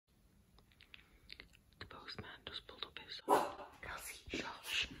Kelsey,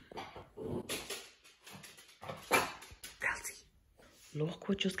 shush. Kelsey. Look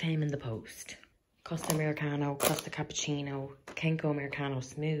what just came in the post. Costa Americano, Costa Cappuccino, Kenko Americano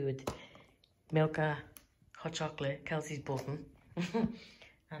Smooth, Milka, hot chocolate, Kelsey's button,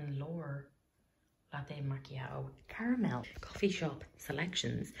 and Laura Latte Macchiato Caramel. Coffee shop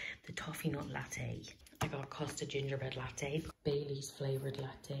selections, the Toffee Nut Latte. I got Costa Gingerbread Latte, Bailey's Flavoured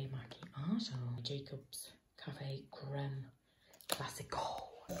Latte Macchiato, Jacob's Cafe Creme Classico.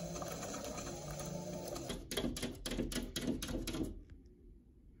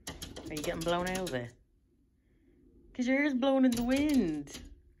 Are you getting blown out of it? Because your hair's blowing in the wind.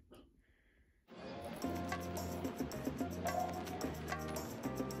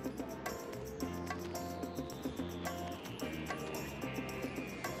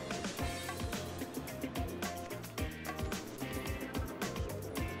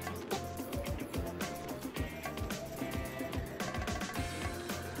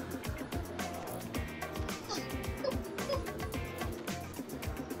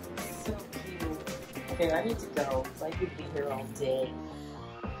 Okay, I need to go, so I could be here all day.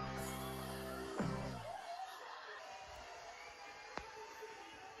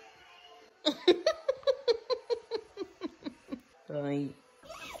 Right.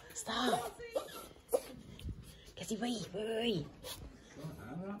 Stop. Cassie, wait.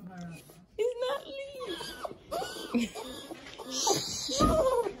 It's not Lee.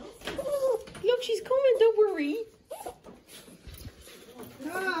 Look, she's coming, don't worry.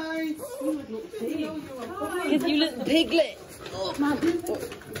 Hi! Give you little piglet. Oh, man.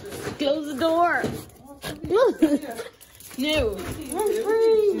 Close the door. No. I'm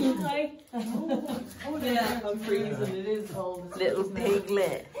free. Hi. Oh, yeah, I'm freezing. It is cold. Little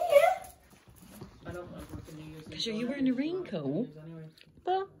piglet. I don't like working New Year's. Because are you wearing a raincoat? Anyway.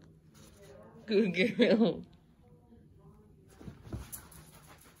 But good girl.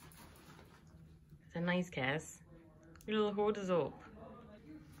 Is that nice, Cass? Your little hood is up.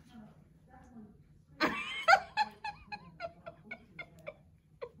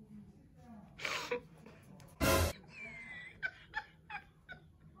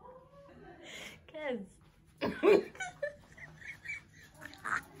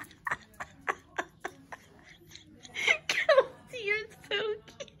 Kelsey, you're so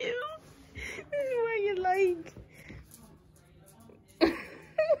cute. This is what you like.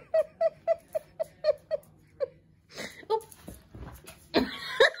 Oh.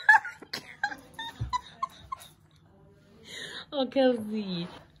 Oh, Kelsey.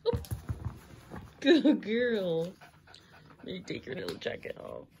 Oh. Good girl. Let me take your little jacket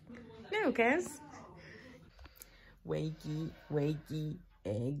off. No, Cass. Wakey,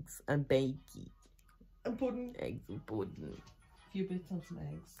 eggs and bakey. And pudding. Eggs and pudding. A few bits on some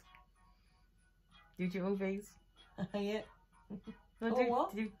eggs. Do your own face. Yeah. No,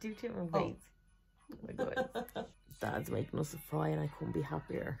 What? do your own face. Oh my god. Dad's making us a fry and I couldn't be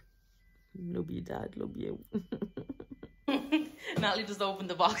happier. Love you, Dad. Love you. Natalie just opened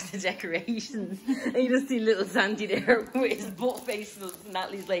the box of decorations and you just see little Sandy there with his butt face and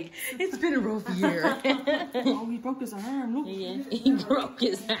Natalie's like, it's been a rough year. Oh, he broke his arm. Look. Yeah, he broke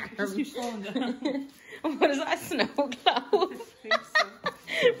his arm. He's falling down. What is that, snow globe? I think so.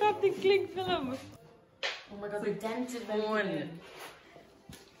 That's the cling film. Oh my god, the dented one. And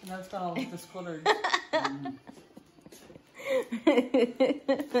that's got all discoloured.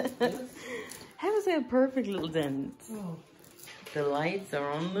 How is that a perfect little dent? Oh. The lights are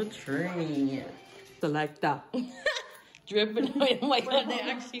on the tree. So like that. Dripping. Oh my god, they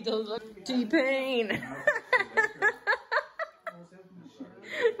actually does look T-Pain.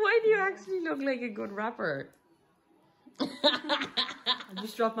 Why do you actually look like a good rapper? I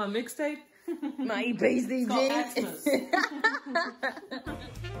just dropped my mixtape. My pasty jeans.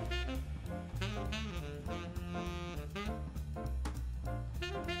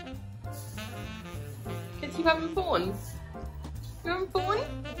 Kids, you having fun? You having fun?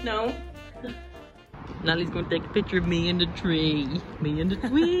 No. Natalie's going to take a picture of me and the tree. Me and the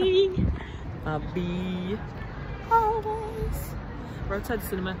tree. Abby. Always. We're outside the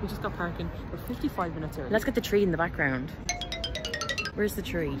cinema. We just got parking. We're 55 minutes early. Let's get the tree in the background. Where's the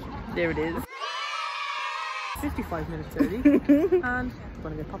tree? There it is. 55 minutes early. And we're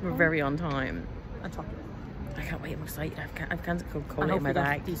going to get popcorn. We're very on time. And chocolate. I can't wait. I'm excited. I've cans of Coca-Cola And in my hopefully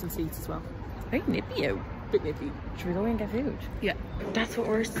bag. decent seats as well. Very nippy out. Bit nippy. Should we go and get food? Yeah. That's what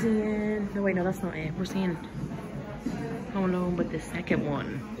we're seeing. No, wait, no, that's not it. We're seeing Home Alone, but the second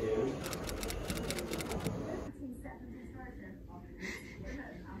one.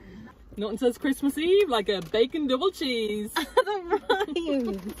 Nothing says Christmas Eve like a bacon double cheese. That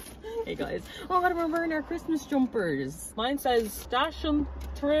rhymes. Hey guys. Oh god, we're wearing our Christmas jumpers. Mine says dash them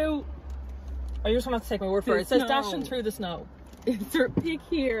through. I just want to take my word for it. It says dash them through the snow. It's our pick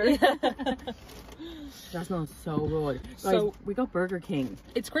here. That smells so good. So guys, we got Burger King.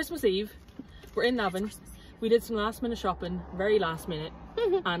 It's Christmas Eve. We're in Navan. We did some last minute shopping, very last minute.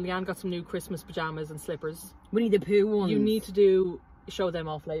 And Leanne got some new Christmas pajamas and slippers. Winnie the Pooh ones. You need to show them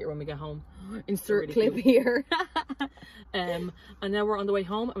off later when we get home. Insert really clip cute. here. And now we're on the way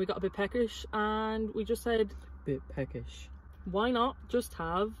home and we got a bit peckish and we just said, Bit peckish. why not just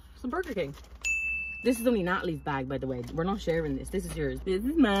have some Burger King? This is only Natalie's bag, by the way. We're not sharing this. This is yours. This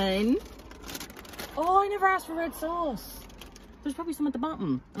is mine. Oh, I never asked for red sauce. There's probably some at the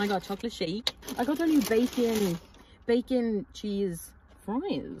bottom. And I got a chocolate shake. I got their new bacon cheese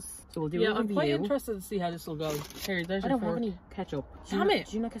fries. So we'll do a review. I'm quite interested to see how this will go. Here, there's I your don't have fork. any ketchup. Damn it.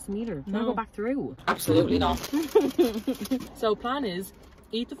 Did you not get some either? Can No. I go back through? Absolutely not. So plan is,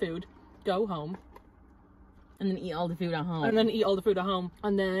 eat the food, go home, And then eat all the food at home. and then eat all the food at home.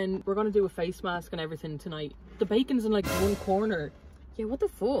 And then we're going to do a face mask and everything tonight. The bacon's in like one corner. Yeah, what the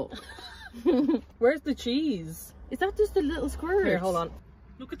fuck? Where's the cheese? Is that just a little squirt? Here, hold on.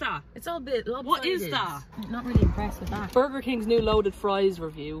 Look at that. It's all a bit lopsided. What is that? Not really impressed with that. Burger King's new loaded fries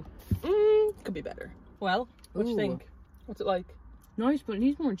review. Could be better. Well, what do you Ooh. think? What's it like? Nice, but it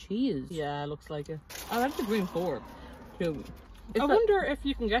needs more cheese. Yeah, looks like it. I like the green fork too. I wonder if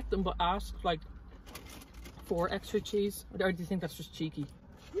you can get them, but ask like for extra cheese. Or do you think that's just cheeky?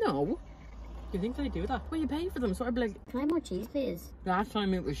 No. Do you think they do that? Well, you pay for them, so I'd be like, Can I have more cheese, please? last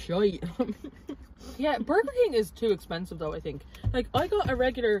time it was shite. Yeah, Burger King is too expensive though, I think. Like, I got a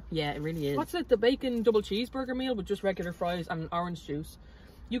regular, Yeah, it really is. what's it, the bacon double cheeseburger meal with just regular fries and orange juice.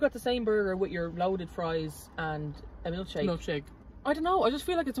 You got the same burger with your loaded fries and a milkshake. milkshake? I don't know, I just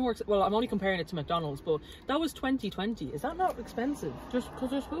feel like it's more, well, I'm only comparing it to McDonald's, but that was 2020. Is that not expensive? Just because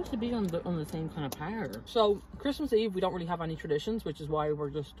they're supposed to be on the same kind of par. So, Christmas Eve, we don't really have any traditions, which is why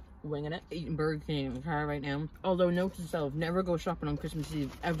we're just winging it. Eating Burger King in the car right now. Although, note to self, never go shopping on Christmas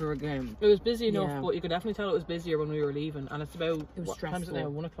Eve ever again. It was busy enough, Yeah. but you could definitely tell it was busier when we were leaving. And it's about, was what time is it now?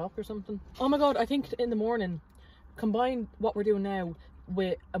 stressful. 1 o'clock or something? Oh my god, I think in the morning, combine what we're doing now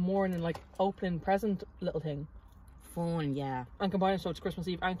with a morning, like, opening present little thing. Fun, yeah. And combine it so it's Christmas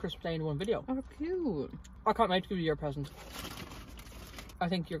Eve and Christmas Day in one video. Oh, cute. I can't wait to give you your present. I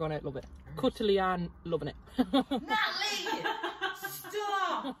think you're gonna love it. Cut to Leanne loving it.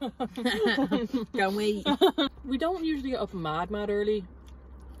 Can't wait. We don't usually get up mad early.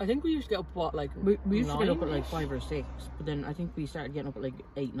 I think we usually get up, what, like, We used to get up at 9-ish? like 5 or 6, but then I think we started getting up at like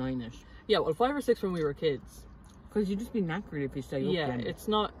 8, 9-ish. Yeah, well, 5 or 6 when we were kids. Because you'd just be knackered if you stay up Yeah, then. it's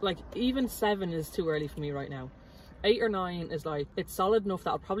not, like, even 7 is too early for me right now. 8 or 9 is like, it's solid enough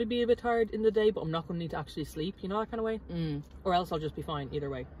that I'll probably be a bit tired in the day, but I'm not going to need to actually sleep, you know, that kind of way? Or else I'll just be fine either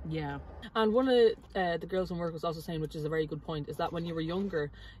way. Yeah. And one of the girls in work was also saying, which is a very good point, is that when you were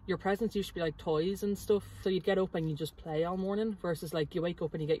younger, your presents used to be like toys and stuff. So you'd get up and you just play all morning, versus like you wake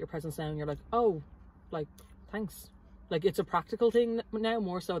up and you get your presents now and you're like, oh, like, thanks. Like, it's a practical thing now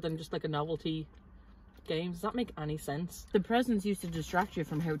more so than just like a novelty game. Does that make any sense? The presents used to distract you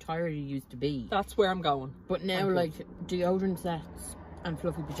from how tired you used to be. That's where I'm going. But now, Okay. like, deodorant sets and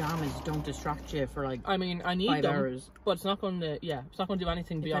fluffy pajamas don't distract you for like I mean, I need 5 them, hours. but it's not going to, yeah, it's not going to do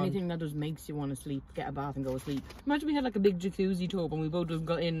anything If beyond. anything, that just makes you want to sleep, get a bath and go to sleep. Imagine we had like a big jacuzzi tub and we both just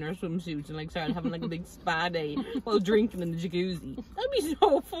got in our swimsuits and like started having like a big spa day while drinking in the jacuzzi. That'd be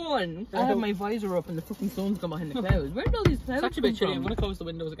so fun. I have my visor up and the fucking sun's come behind the clouds. Where did all these clouds It's actually a bit chilly. I'm come going to close the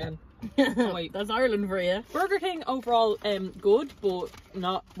windows again. from? Oh, wait. That's Ireland for you. Burger King overall, good, but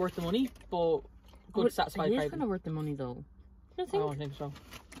not worth the money, but good, But satisfied it is craving. kind of worth the money though. I I think. don't think so.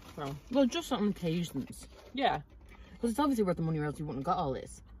 No. Well, just on occasions. Yeah, Because it's obviously worth the money or else you wouldn't have got all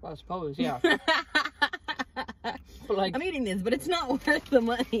this. well, I suppose, yeah. But like, I'm eating this, but it's not worth the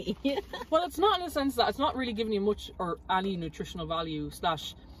money. well, it's not in the sense that it's not really giving you much or any nutritional value /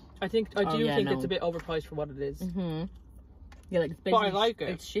 I do think no. it's a bit overpriced for what it is. Yeah, like it's But I basically like it.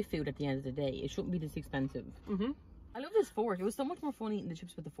 It's shit food at the end of the day. It shouldn't be this expensive. Mhm. I love this fork. It was so much more fun eating the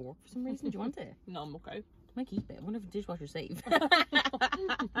chips with the fork for some reason. Do you want it? No, I'm okay. I might keep it. I wonder if the dishwasher's safe.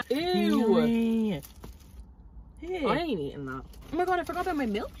 Ew! Hey. I ain't eating that. Oh my god, I forgot about my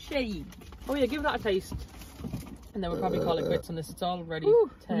milkshake. Oh yeah, give that a taste. And then we'll probably call it quits on this. It's already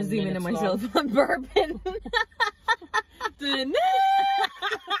Ooh, 10 I'm zooming in minutes long. myself. I'm burping.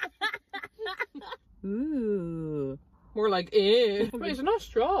 Ooh. We're like, ew. Wait, it's not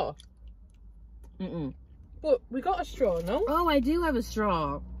straw. Mm-mm. But we got a straw, no? Oh, I do have a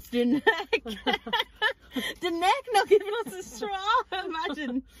straw. The neck. The neck not giving us a straw.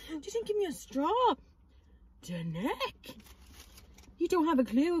 Imagine. Do you think give me a straw? The neck. You don't have a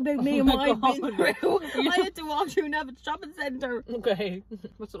clue about me and what I've been through. I had to walk through a shopping centre. Okay.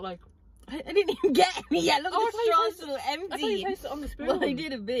 What's it like? I didn't even get any yet. Look, the straw's still empty. I thought you tasted it on the spoon. Well, I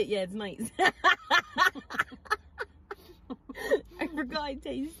did a bit. Yeah, it's nice. I forgot I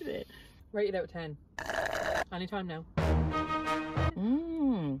tasted it. Rate it out of 10. Anytime now.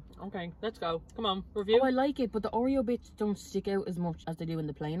 Okay, let's go. Come on, review. Oh, I like it, but the Oreo bits don't stick out as much as they do in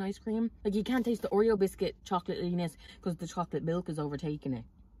the plain ice cream. Like, you can't taste the Oreo biscuit chocolatiness because the chocolate milk is overtaking it.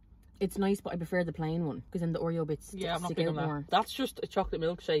 It's nice, but I prefer the plain one because then the Oreo bits stick out more. That's just a chocolate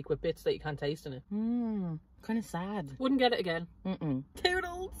milkshake with bits that you can't taste in it. Kind of sad. Wouldn't get it again.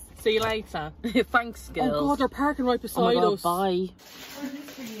 Toodles. See you later. Thanks, girls. Oh god, they're parking right beside us. Bye. What is this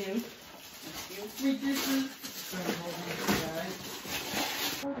for you? Sweet dishes.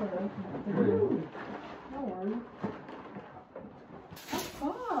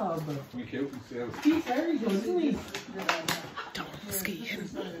 Bob. We killed himself. He's very good, isn't he? Don't ski.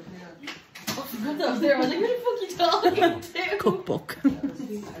 What was there? I was like, who the fuck are you talking to? Cookbook.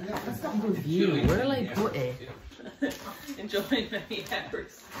 That's not a good view. Where do I put it? Enjoying many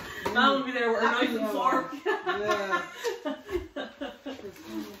hours. Man will be there with a knife and fork.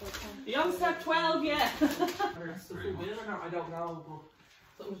 You on step 12 yet? I don't know, but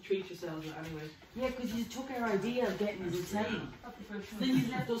something to treat yourselves with anyway. Yeah, because you took our idea of getting us a telly. Then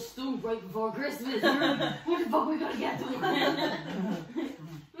you left us stumped right before Christmas. What the fuck we gotta get to?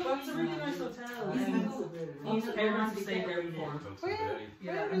 Well, it's a really nice hotel. These parents have stayed there before.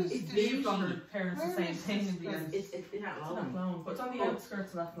 Yeah, and Lee's got her parents the same thing in the end. It's not long. But it's on the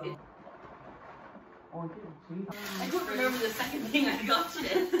outskirts of that flow. I couldn't remember the second thing I got you.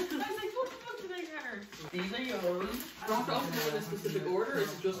 I was like, what the fuck did I get her? These are yours. Dropped off them in a specific order, or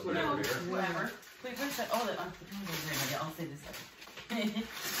is it just whatever? Whatever. Wait, where's that? Oh, I'll say this.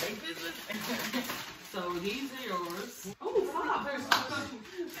 So these are yours. Oh, wow. There's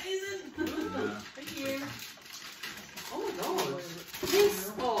amazing. Thank you. Oh my god.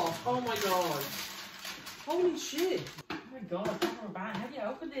 This. Oh my god. Holy shit. Oh my god, we're bad. How do you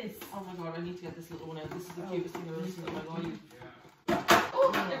open this? Oh my god, I need to get this little one out. This is the cutest thing I've ever seen in my life.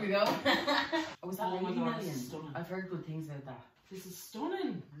 Oh, there we go. Was that Oh my Lady god, Million? it's stunning. I've heard good things about that. This is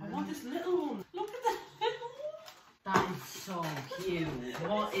stunning. I want this little one. Look at that little one. That is so cute.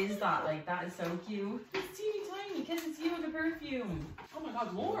 What is that? Like, that is so cute. It's teeny tiny. Kiss, it's you with a perfume. Oh my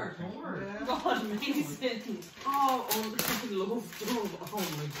god, more. Yeah. God, amazing. Oh, I love Dove. Oh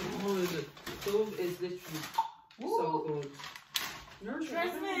my god. Dove is literally so good. I've never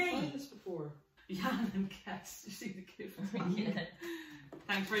tried this before. Leanne and Kes. You see the gift? Yeah.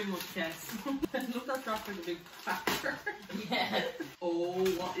 Thanks very much, Kes. Look, that dropped like a big factor. Yeah. Oh,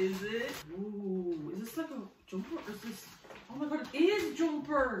 what is it? Ooh, is this like a jumper? Or is this? Oh my god, it is a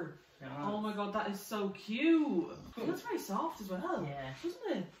jumper. Oh my god, that is so cute. It feels very soft as well. Yeah.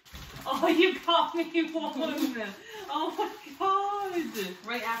 Doesn't it? Oh, you got me one. Oh my god.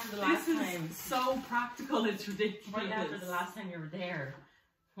 Right after the last this time. is so practical, it's ridiculous. Right after the last time you were there.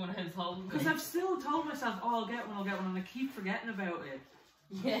 When I was holding because I've still told myself, oh, I'll get one, and I keep forgetting about it.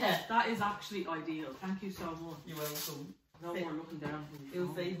 Yeah. That is actually ideal. Thank you so much. You're welcome. No more looking down.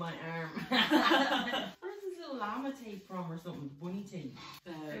 It'll save my arm. Where's this little llama tape from or something? Bunny tape.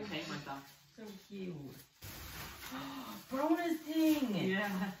 Tape like that. So cute. Bronagh's thing. Yeah.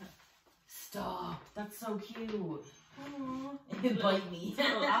 Stop. That's so cute. Aww. It bite me.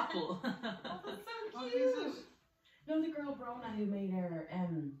 Little apple. That's so cute. No, the girl Bronagh who made her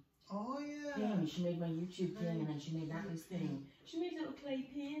Oh yeah. thing. She made my YouTube thing and then she made Natalie's thing. She made little clay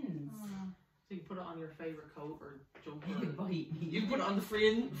pins. So you can put it on your favourite coat or jumper. It bite me. You can put it on the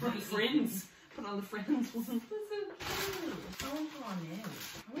friends. Put it on the friends one. This is so cute. It's so fun now.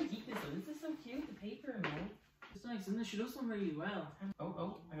 I'm gonna keep this one. This is so cute. The paper and all. It's nice, isn't it? She does them really well.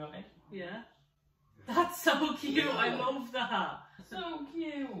 Oh, I got it. Yeah. That's so cute. Yeah. I love that. So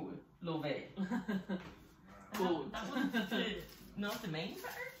cute. Love it. Good. That was not the main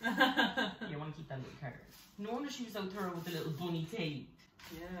part. You want to keep that little card. No wonder she was so thorough with the little bunny tape.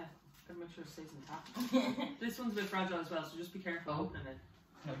 Yeah. Gotta make sure it stays intact. This one's a bit fragile as well, so just be careful opening it.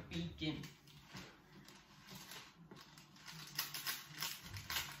 No beacon.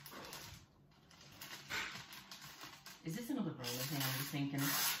 Is this another Bronagh thing I was thinking?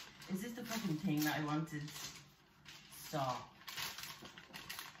 Is this the fucking thing that I wanted? Stop.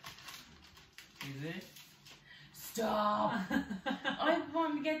 Is it? Stop! I've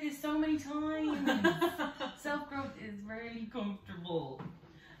wanted to get this so many times. Self-growth is really comfortable.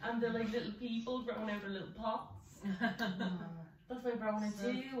 And they're like little people growing out of little pots. That's what Bronagh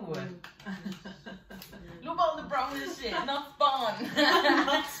do. Look all the Bronagh shit, not Spawn.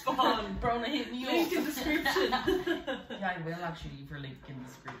 Not Spawn. Bronagh hit me Link up. in description. Yeah, I will actually leave her link in the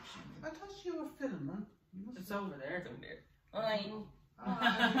description. I thought you were filming. It's over there. It's over there. Alright.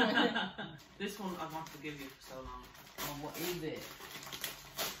 This one I want to give you for so long. Oh, what is it?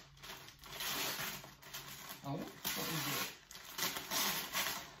 Oh, what is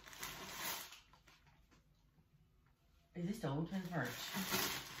it? Is this the old twins merch?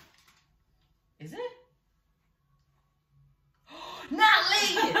 Is it?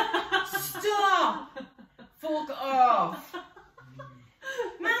 Natalie! Stop! Fuck off!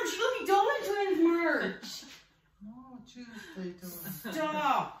 Ma'am, she got me Dublin twins merch! No, Tuesday doing.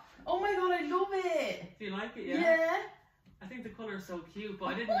 Stop! Oh my god, I love it! Do you like it? Yeah. Yeah? I think the colour is so cute, but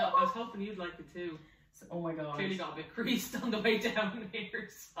I didn't know. I was hoping you'd like it too. Oh my god. Clearly got a bit creased on the way down here.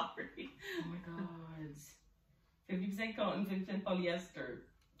 Sorry. Oh my god. 50% cotton, 50% polyester.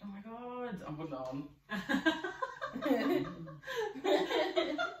 Oh my god. I'm putting on.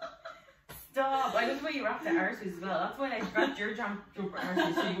 Stop. I love the way you wrapped the arses as well. That's why I wrapped your jumper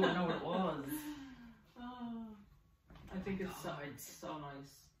arses so you wouldn't know what it was. Oh, I think it's so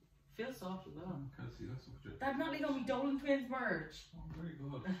nice. Feels soft as well. Can't see that subject. That not like only Dolan Twins merch. Oh, very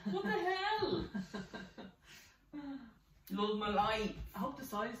good. What the hell? Love my life. I hope the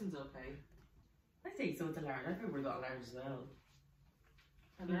sizing's okay. I think so, it's a large. I think we're got a large as well.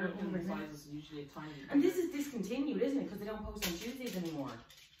 And Yeah, American oh my size is usually a tiny bit. And this is discontinued, isn't it? Because they don't post on Tuesdays anymore.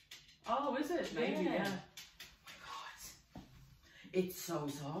 Oh, is it? Maybe, yeah. Oh my god. It's so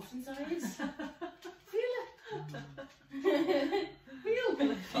soft inside. Feel it.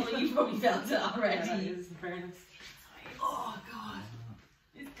 Feel it. Although you probably felt it already. Yeah, it is in fairness. Oh god.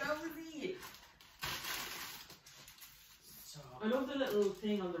 It's cozy. I love the little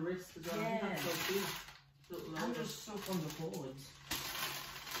thing on the wrist as well. I think that's so cute. Little I'm logo. just so fun to hold.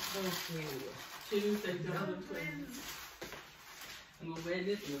 So cute. Tuesday, Dublin twins. I'm gonna wear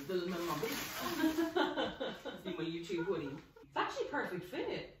this and film my mum. See my YouTube hoodie. It's actually perfect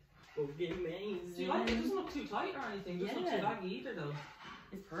fit. Okay, amazing. Do you like it? It doesn't look too tight or anything. It doesn't look too baggy either though.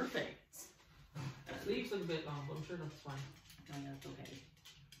 It's perfect. The sleeves look a bit long, but I'm sure that's fine. Oh yeah, it's okay.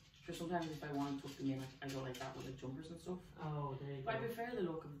 For sometimes if I want to tuck them in, I go like that with like jumpers and stuff. Oh, there you But I go. prefer the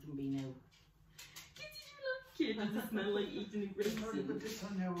look of them being out. Did you look? Kids smell like eating a You've already put grape. this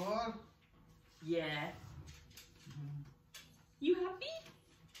on your wall. Yeah. You happy?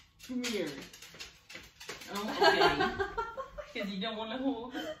 Come here. Oh, okay. Because you don't want to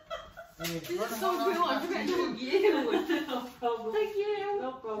hold it. This is so cool. I forgot to hug you. No problem. Thank you.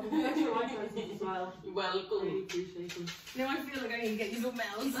 No problem. Thanks for my presents as well. You're welcome. Really appreciate them. Now I feel like I need to get you something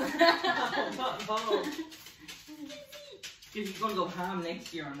else. Not involved. Because you're going to go ham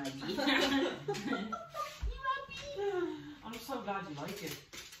next year on Maggie. You happy? I'm so glad you like it.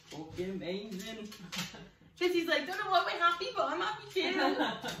 Okay, amazing. Jesse's like, don't know why we're happy, but I'm happy too.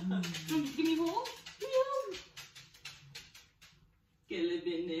 Give me home. Get a little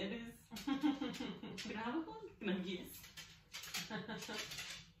bit nervous. Can I have a hug? Can I kiss?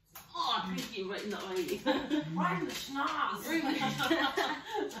 Oh, thank you, right in the eye. Right in the schnoz.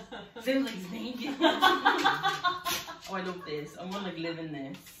 Sounds like snake. Oh, I love this. I want to like live in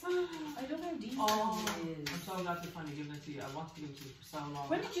this. I don't know how deep it is. I'm so glad you're finally giving it to you. I wanted to give it to you for so long.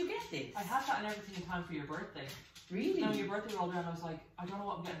 When did you get this? I had that and everything in time for your birthday. Really? No, your birthday rolled around. I was like, I don't know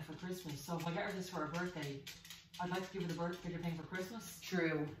what I'm getting for Christmas. So if I get her this for her birthday, I'd like to give her the bigger thing for Christmas.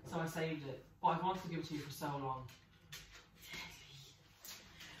 True. So I saved it. But I wanted to give it to you for so long.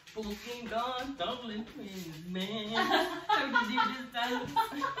 Fucking gone, Dublin twins, man. How did you do this dance? I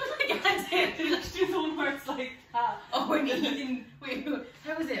can't do it. Let's do the one where it's like that. Oh, when he didn't. Wait,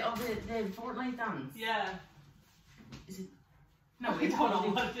 how was it? Oh, the Fortnite dance? Yeah. Is it? No, I it's don't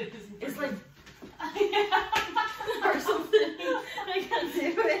know what it is. It's like. or something. I can't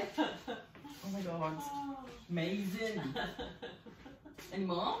do it. Oh my god. Amazing. Any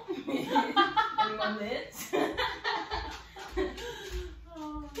more? Any more lit?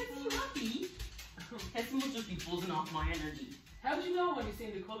 Is you happy? Heston must just be buzzing off my energy. How did you know when you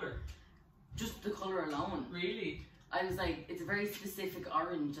seen the colour? Just the colour alone. Really? I was like, it's a very specific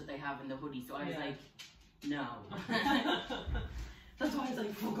orange that they have in the hoodie, so I was like, no. That's why I was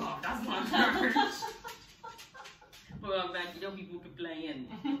like, fuck off, that's not orange. But I'm like, you know, people could play in.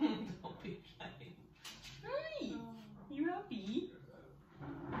 Don't be playing. Hi, you happy?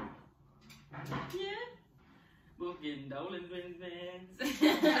 Yeah. Fucking Dolan twins, man.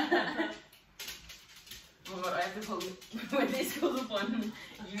 Oh god, I have to post, when this goes up on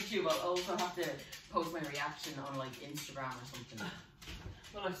YouTube, I'll also have to post my reaction on like Instagram or something.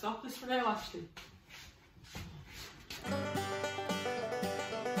 Well, I stopped this for now, actually.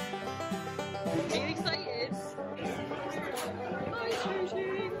 Are you excited? Hi,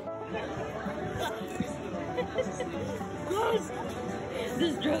 Sushi. god!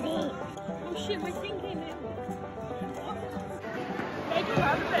 The struggle! Oh shit, my thing came out. Can I go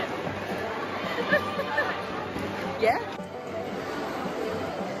out of it? Yeah?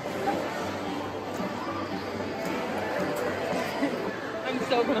 I'm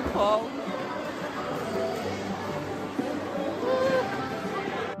so gonna fall.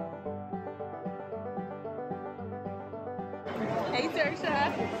 Hey, Saoirse.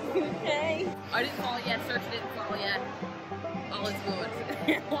 Hey. I didn't fall yet. Saoirse didn't fall yet. All is good.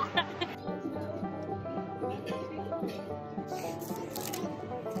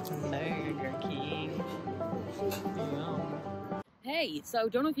 Burger King. Hey, so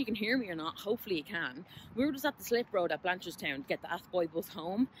don't know if you can hear me or not. Hopefully you can. We were just at the slip road at Blanchardstown to get the Athboy bus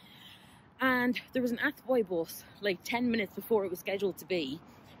home. And there was an Athboy bus like 10 minutes before it was scheduled to be.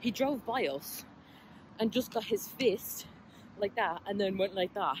 He drove by us and just got his fist like that and then went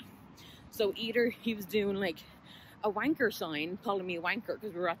like that. So either he was doing like a wanker sign, calling me a wanker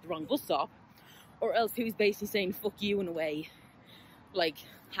because we were at the wrong bus stop, or else he was basically saying fuck you in a way, like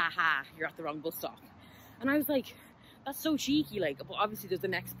haha, you're at the wrong bus stop. And I was like, that's so cheeky, like, but obviously there's the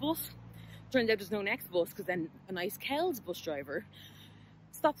next bus. Turns out there's no next bus because then a nice Kells bus driver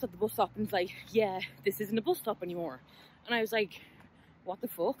stops at the bus stop and is like, yeah, this isn't a bus stop anymore. And I was like, what the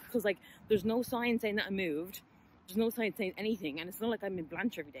fuck? Because like there's no sign saying that I moved. There's no sign saying anything, and it's not like I'm in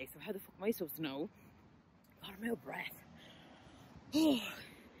Blanchard every day, so how the fuck am I supposed to know? God, I'm out of breath.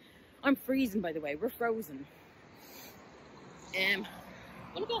 I'm freezing, by the way. We're frozen.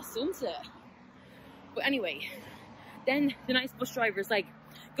 What about sunset? But anyway, then the nice bus driver's like,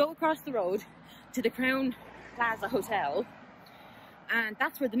 go across the road to the Crown Plaza Hotel, and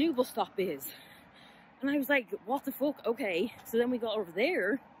that's where the new bus stop is. And I was like, what the fuck? Okay. So then we got over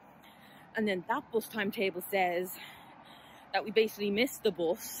there, and then that bus timetable says that we basically missed the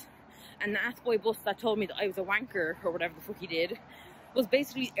bus, and the Athboy bus that told me that I was a wanker, or whatever the fuck he did, was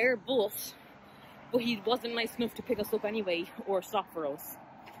basically our bus, but he wasn't nice enough to pick us up anyway, or stop for us.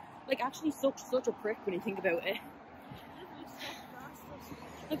 Like, actually such a prick when you think about it.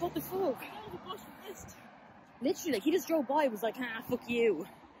 Like, what the fuck? Literally, like, he just drove by and was like, ah, fuck you.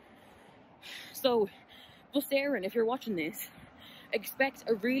 So, Bus Éireann, if you're watching this, expect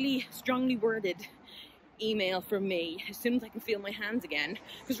a really strongly worded email from me as soon as I can feel my hands again,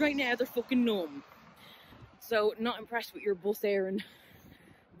 because right now they're fucking numb. So, not impressed with your Bus Éireann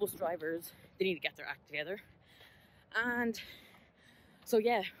bus drivers. They need to get their act together. And so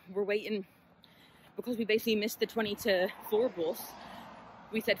yeah, we're waiting because we basically missed the 20 to 4 bus.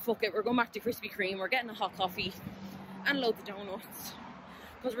 We said fuck it, we're going back to Krispy Kreme, we're getting a hot coffee and loads of donuts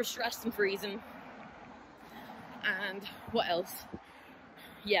because we're stressed and freezing. And what else?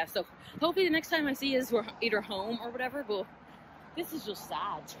 Yeah, so hopefully the next time I see us we're either home or whatever, but this is just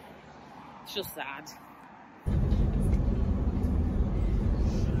sad. It's just sad.